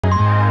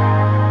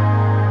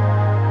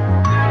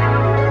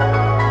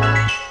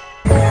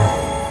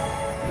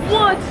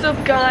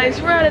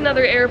Guys, we're at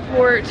another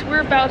airport.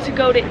 We're about to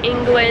go to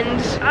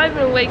England. I've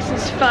been awake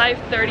since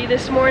 5:30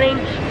 this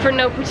morning for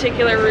no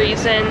particular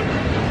reason.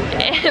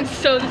 And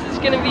so this is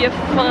gonna be a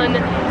fun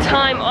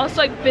time.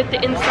 Also, I bit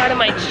the inside of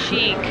my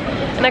cheek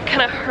and that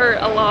kind of hurt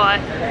a lot.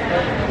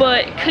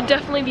 But it could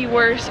definitely be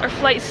worse. Our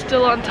flight's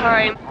still on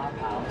time.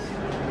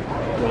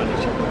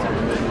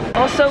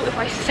 Also, if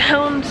I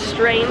sound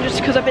strange, it's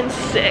because I've been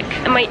sick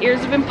and my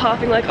ears have been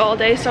popping like all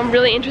day, so I'm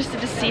really interested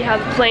to see how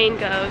the plane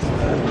goes.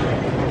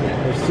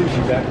 There's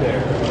sushi back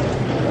there.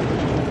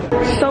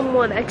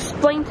 Someone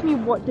explain to me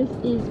what this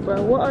is,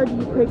 bro. What are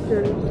these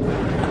pictures?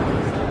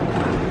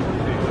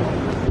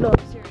 No, I'm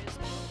serious.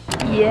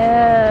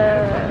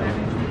 Yeah.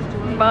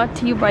 Brought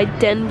to you by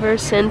Denver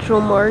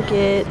Central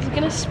Market. Is it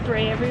gonna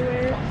spray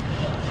everywhere?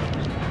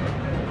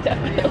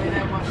 Definitely.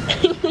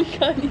 Oh my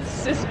god, these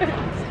scissors.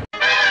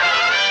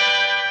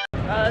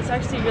 That's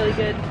actually really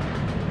good.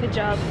 Good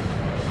job.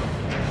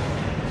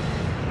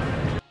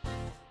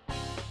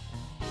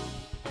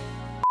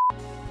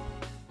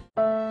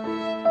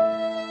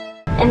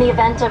 In the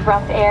event of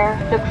rough air,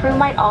 the crew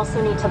might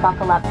also need to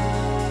buckle up.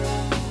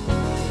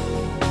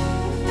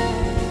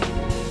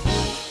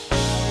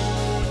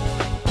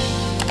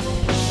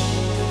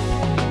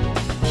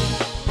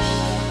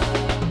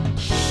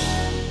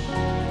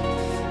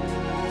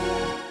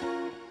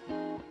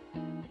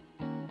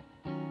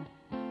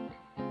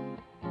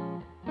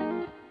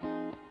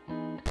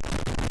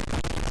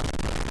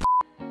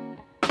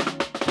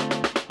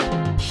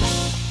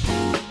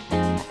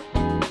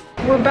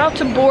 We're about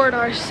to board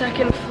our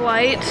second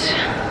flight.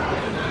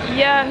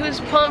 Yeah,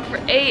 who's pumped for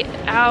 8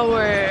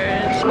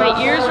 hours?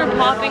 My ears were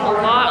popping a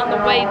lot on the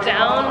way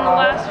down in the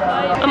last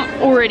flight. I'm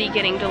already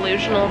getting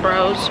delusional,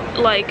 bros.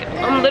 Like,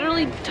 I'm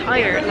literally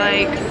tired,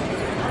 like.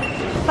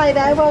 Hi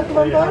there, welcome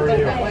on board.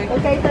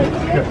 Okay, thank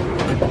you.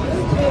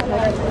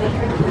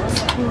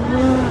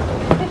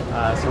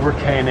 So we're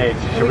K&H.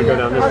 Should we go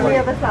down this way? On the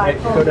other side.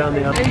 Go down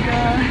the other. Hey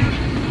guys.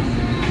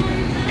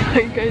 How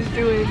you guys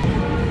doing?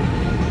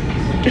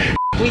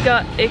 We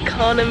got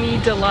Economy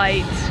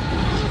Delight.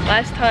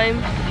 Last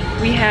time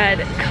we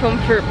had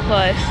Comfort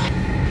Plus.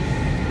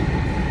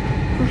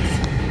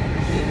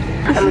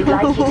 And we'd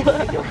like you to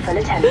give your full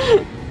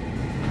attention.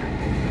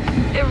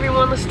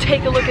 Everyone, let's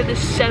take a look at this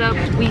setup.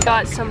 We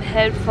got some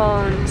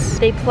headphones.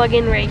 They plug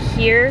in right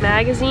here.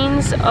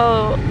 Magazines.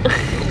 Oh,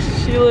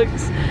 she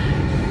looks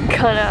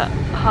kind of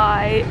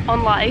high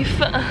on life.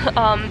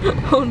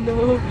 Oh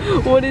no,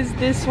 what is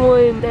this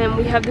one? Then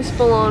we have this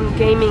full-on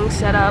gaming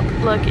setup.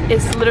 Look,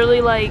 it's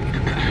literally like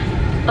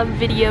a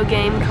video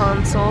game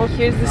console.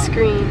 Here's the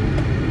screen.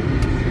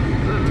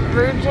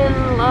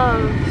 Virgin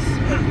Loves.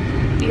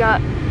 We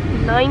got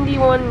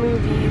 91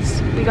 movies.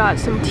 We got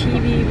some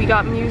TV. We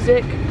got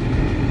music.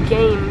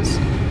 Games.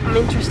 I'm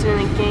interested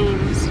in the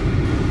games.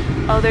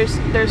 Oh,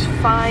 there's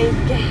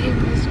 5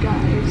 games,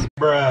 guys.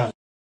 Bruh.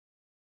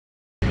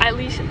 At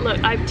least, look,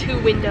 I have 2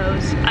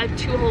 windows. I have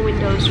 2 whole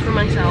windows for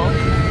myself.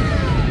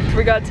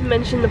 Forgot to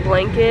mention the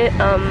blanket.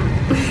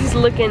 It's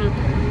looking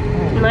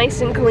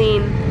nice and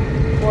clean.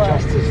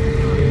 What?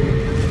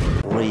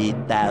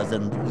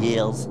 3,000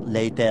 years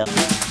later.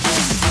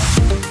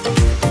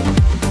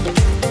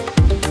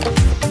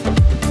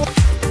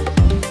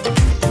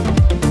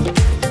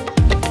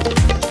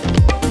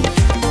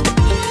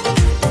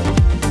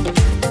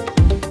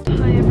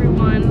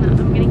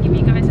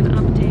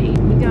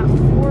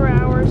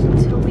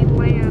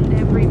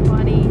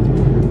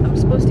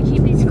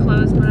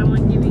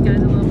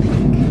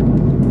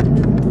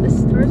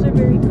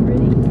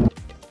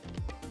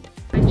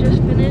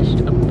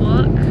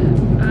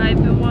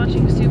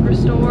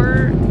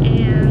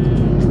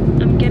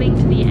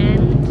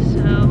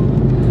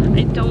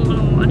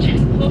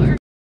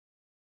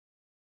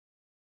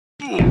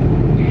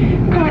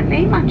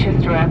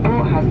 Manchester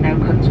Airport has no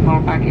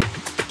control baggage.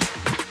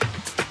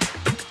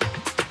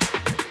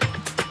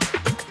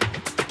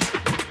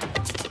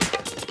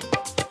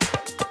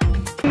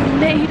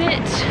 Made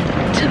it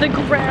to the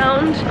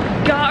ground,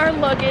 got our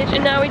luggage,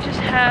 and now we just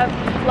have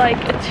like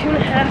a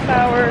 2.5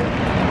 hour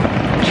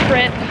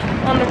trip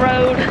on the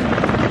road.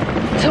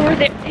 So we're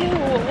there. Ew,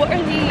 what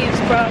are these,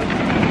 bro?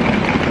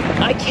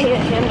 I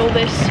can't handle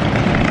this.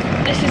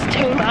 This is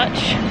too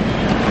much.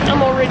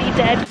 I'm already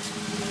dead.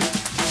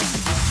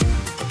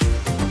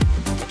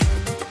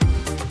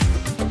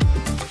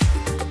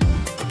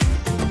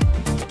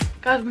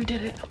 Guys, we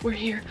did it. We're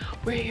here.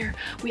 We're here.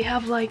 We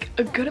have like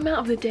a good amount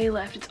of the day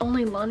left. It's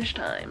only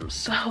lunchtime,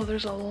 so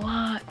there's a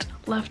lot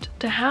left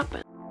to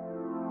happen.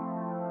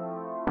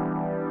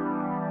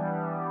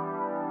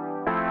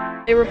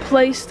 They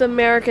replaced the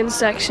American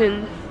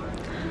section.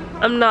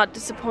 I'm not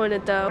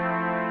disappointed though.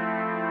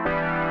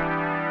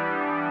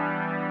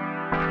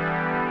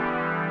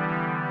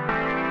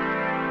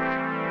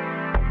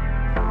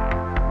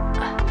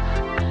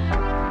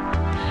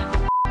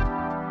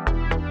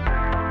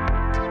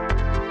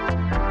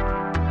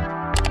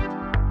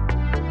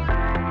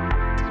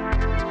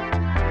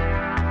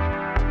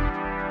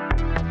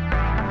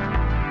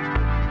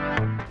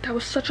 That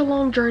was such a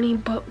long journey,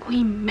 but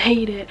we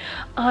made it.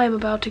 I'm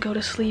about to go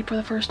to sleep for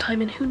the first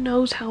time in who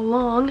knows how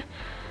long.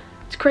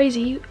 It's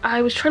crazy.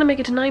 I was trying to make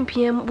it to 9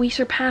 p.m. We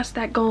surpassed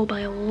that goal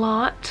by a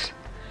lot.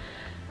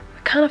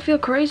 I kind of feel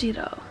crazy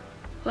though.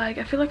 Like,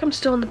 I feel like I'm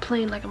still in the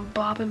plane, like I'm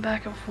bobbing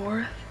back and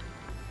forth.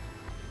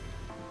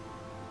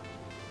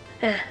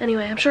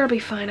 Anyway, I'm sure I'll be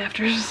fine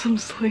after some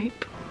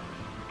sleep.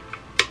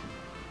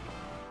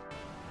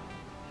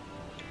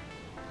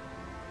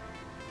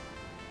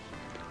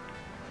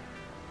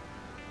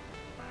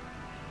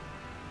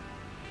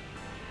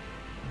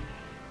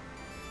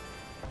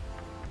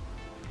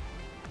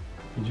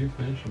 Did you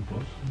finish a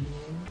book?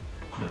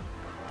 No.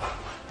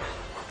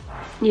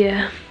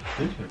 Yeah.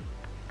 Did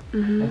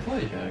you? I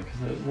thought you had, because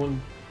that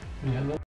one, you had that.